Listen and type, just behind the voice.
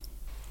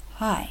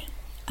Hi,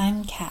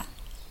 I'm Kat.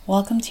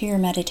 Welcome to your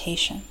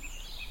meditation.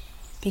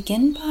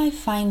 Begin by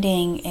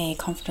finding a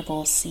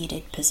comfortable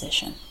seated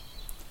position,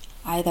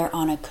 either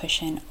on a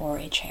cushion or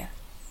a chair.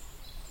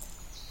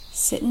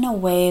 Sit in a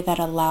way that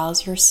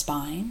allows your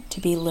spine to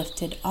be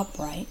lifted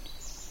upright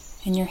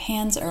and your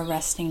hands are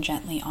resting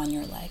gently on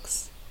your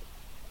legs.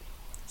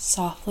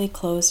 Softly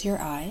close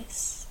your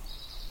eyes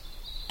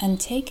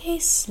and take a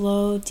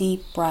slow,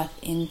 deep breath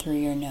in through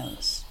your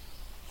nose,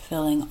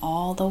 filling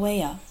all the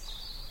way up.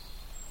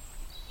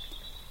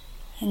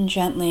 And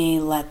gently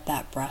let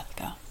that breath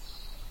go.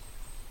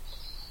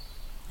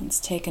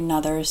 Let's take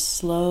another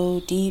slow,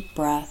 deep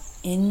breath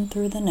in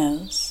through the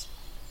nose,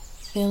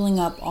 filling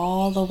up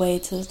all the way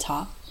to the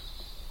top.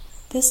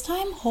 This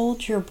time,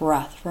 hold your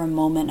breath for a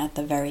moment at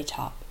the very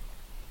top.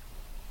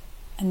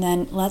 And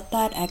then let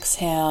that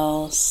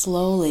exhale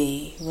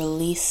slowly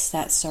release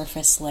that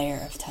surface layer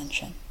of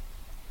tension.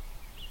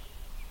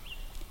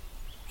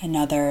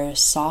 Another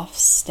soft,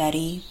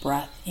 steady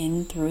breath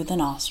in through the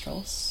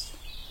nostrils.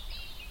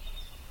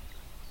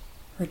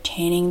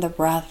 Retaining the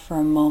breath for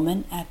a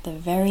moment at the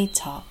very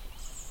top.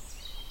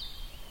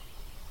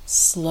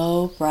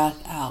 Slow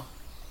breath out,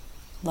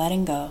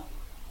 letting go,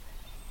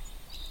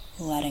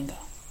 letting go.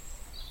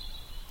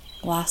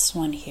 Last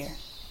one here.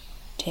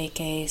 Take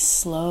a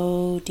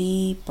slow,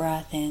 deep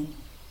breath in.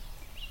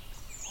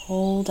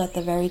 Hold at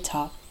the very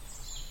top.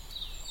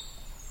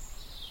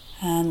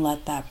 And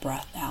let that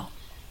breath out,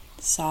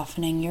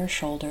 softening your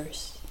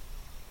shoulders,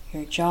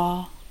 your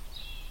jaw,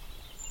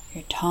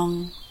 your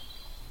tongue,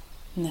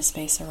 and the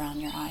space around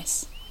your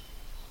eyes.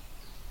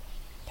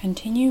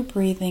 Continue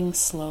breathing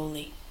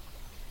slowly,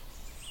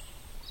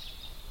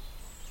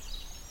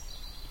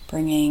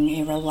 bringing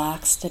a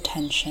relaxed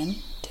attention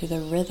to the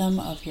rhythm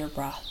of your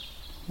breath,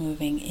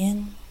 moving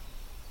in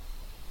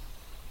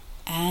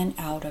and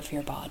out of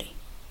your body.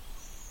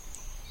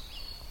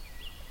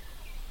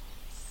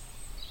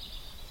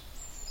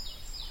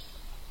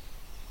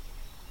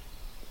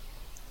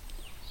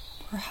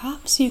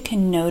 Perhaps you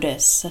can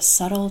notice a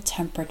subtle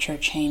temperature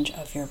change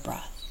of your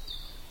breath.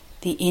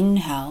 The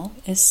inhale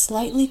is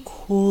slightly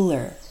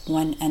cooler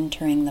when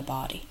entering the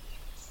body,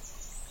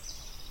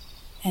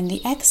 and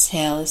the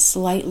exhale is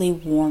slightly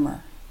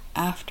warmer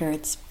after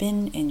it's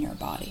been in your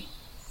body.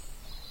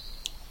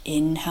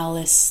 Inhale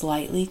is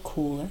slightly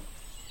cooler,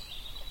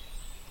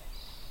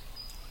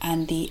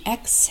 and the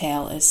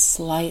exhale is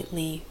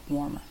slightly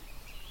warmer.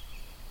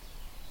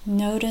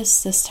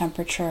 Notice this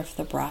temperature of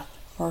the breath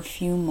for a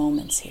few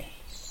moments here.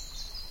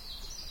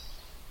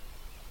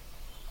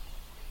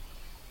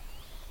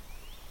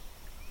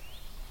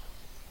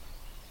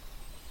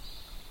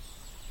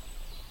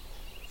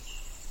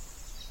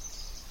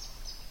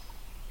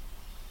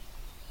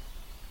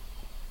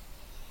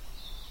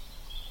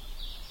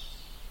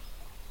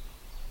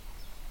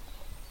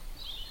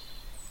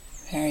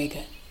 Very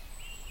good.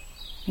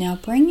 Now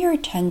bring your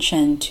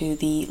attention to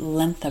the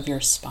length of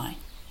your spine,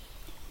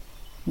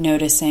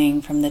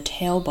 noticing from the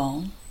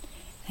tailbone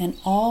and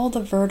all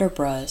the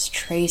vertebrae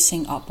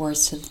tracing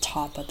upwards to the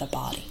top of the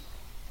body.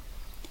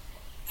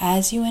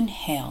 As you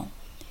inhale,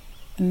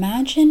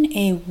 imagine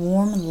a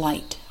warm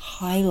light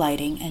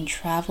highlighting and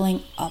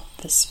traveling up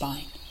the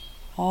spine,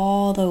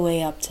 all the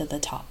way up to the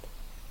top.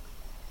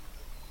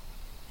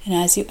 And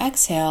as you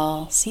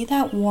exhale, see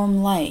that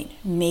warm light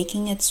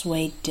making its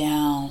way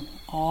down,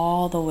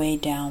 all the way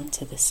down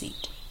to the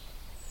seat.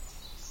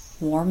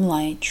 Warm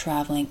light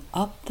traveling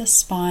up the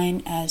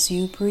spine as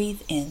you breathe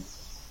in.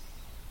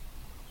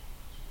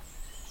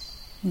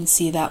 And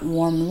see that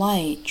warm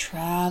light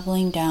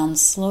traveling down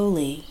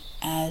slowly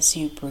as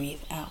you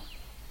breathe out.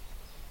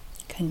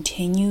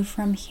 Continue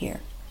from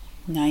here,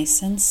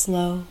 nice and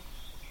slow,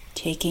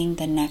 taking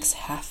the next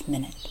half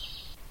minute.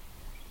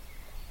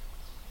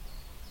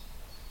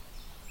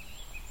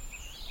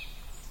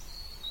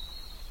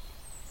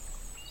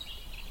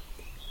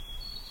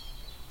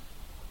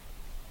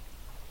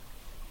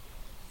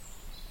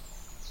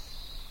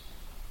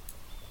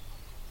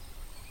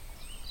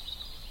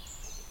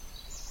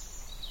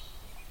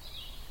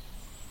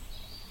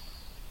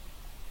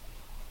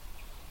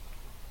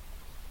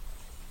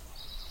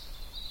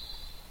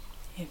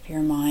 If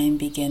your mind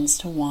begins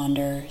to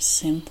wander,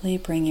 simply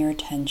bring your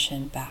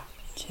attention back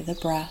to the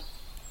breath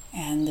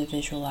and the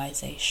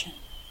visualization.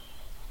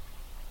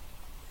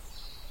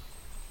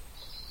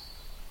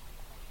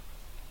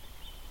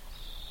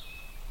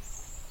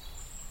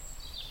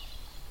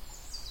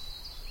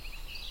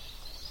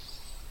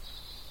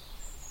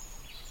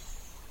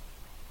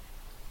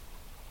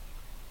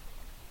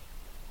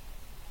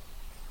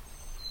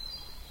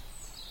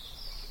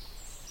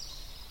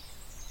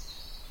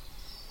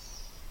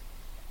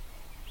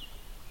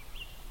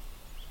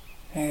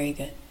 Very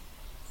good.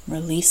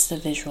 Release the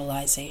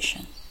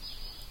visualization,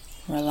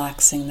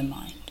 relaxing the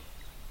mind.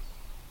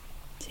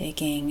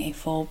 Taking a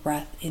full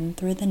breath in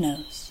through the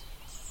nose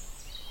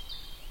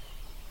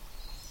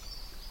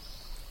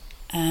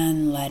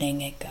and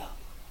letting it go.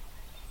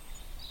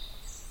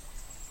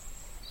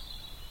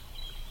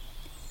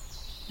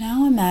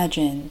 Now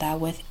imagine that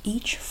with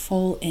each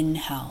full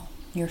inhale,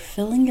 you're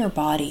filling your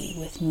body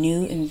with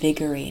new,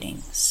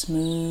 invigorating,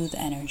 smooth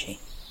energy.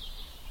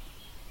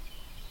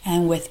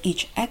 And with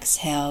each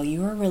exhale,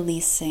 you are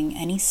releasing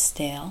any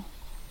stale,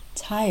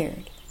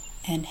 tired,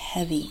 and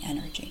heavy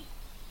energy.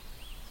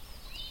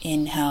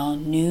 Inhale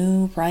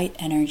new, bright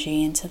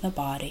energy into the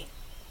body.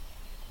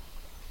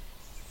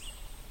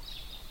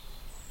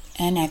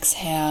 And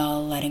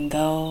exhale, letting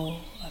go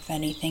of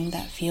anything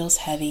that feels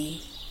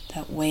heavy,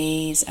 that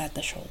weighs at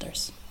the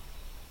shoulders.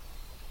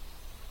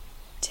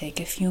 Take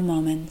a few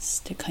moments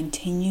to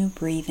continue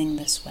breathing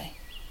this way.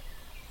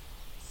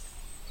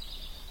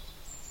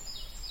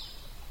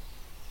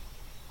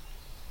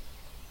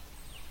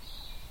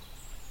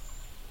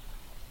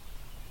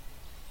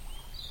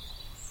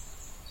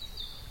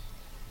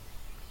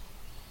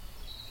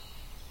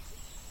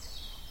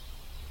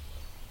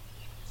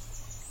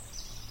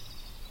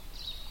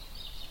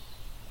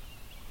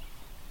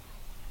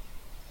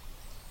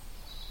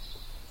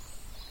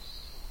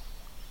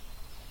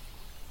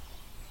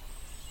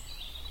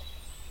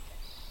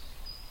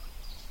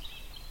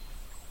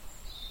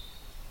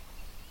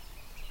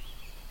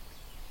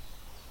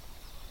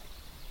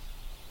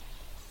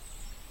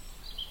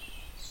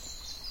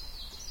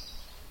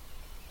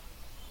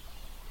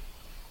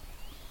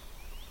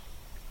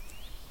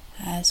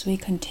 As we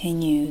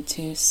continue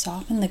to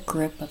soften the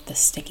grip of the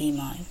sticky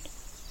mind,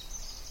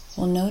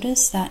 we'll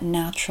notice that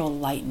natural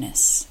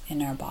lightness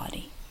in our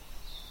body.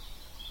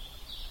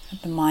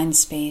 The mind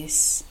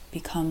space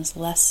becomes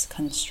less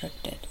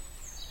constricted.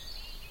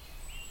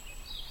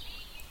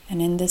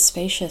 And in this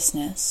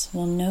spaciousness,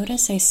 we'll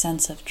notice a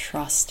sense of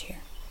trust here.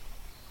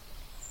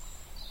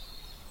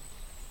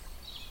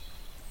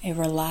 A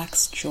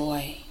relaxed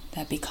joy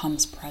that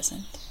becomes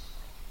present.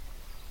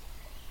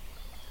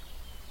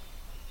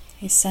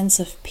 A sense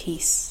of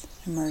peace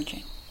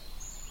emerging.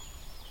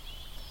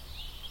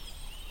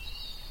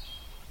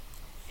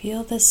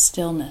 Feel this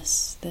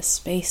stillness, this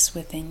space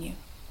within you.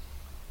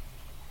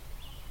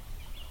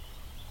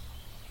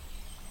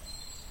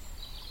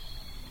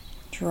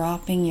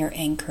 Dropping your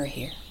anchor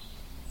here.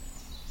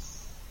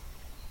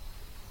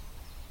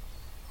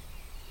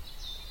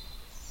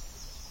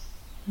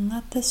 And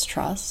let this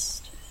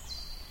trust,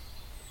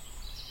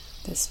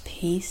 this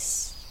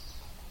peace,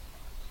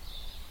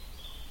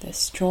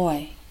 this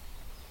joy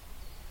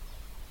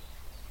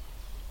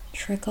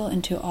trickle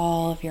into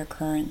all of your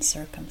current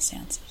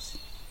circumstances.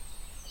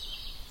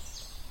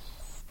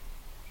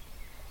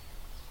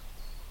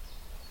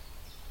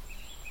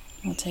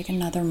 We'll take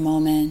another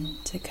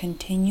moment to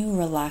continue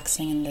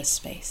relaxing in this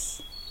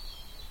space,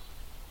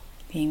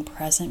 being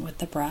present with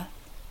the breath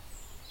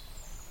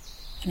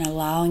and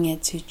allowing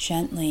it to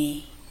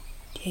gently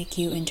take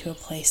you into a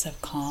place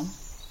of calm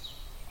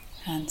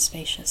and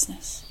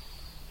spaciousness.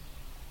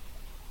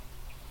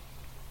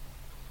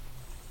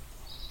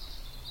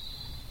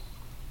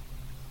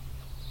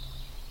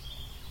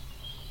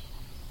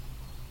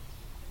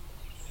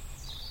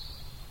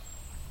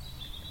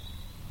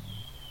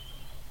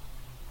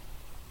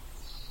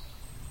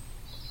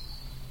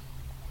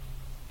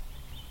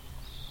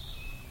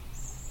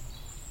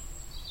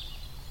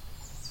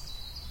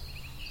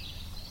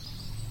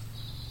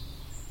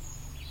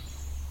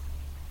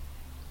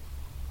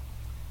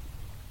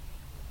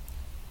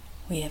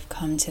 We have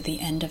come to the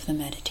end of the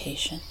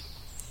meditation.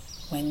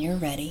 When you're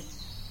ready,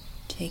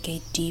 take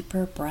a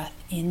deeper breath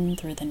in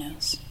through the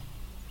nose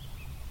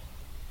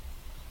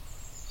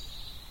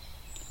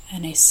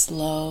and a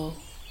slow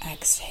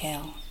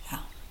exhale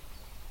out.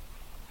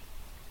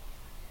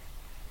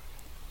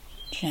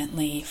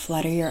 Gently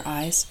flutter your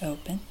eyes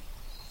open.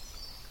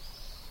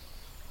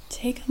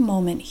 Take a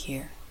moment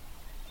here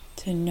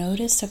to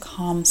notice a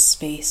calm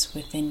space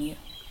within you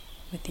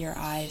with your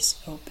eyes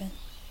open.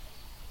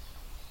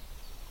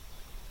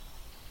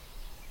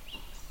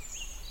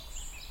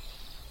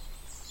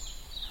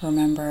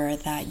 Remember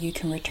that you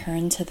can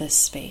return to this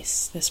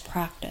space, this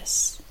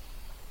practice,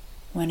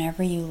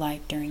 whenever you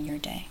like during your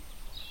day.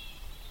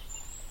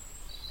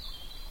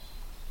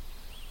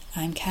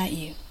 I'm Kat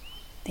Yu.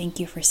 Thank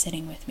you for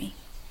sitting with me.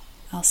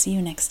 I'll see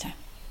you next time.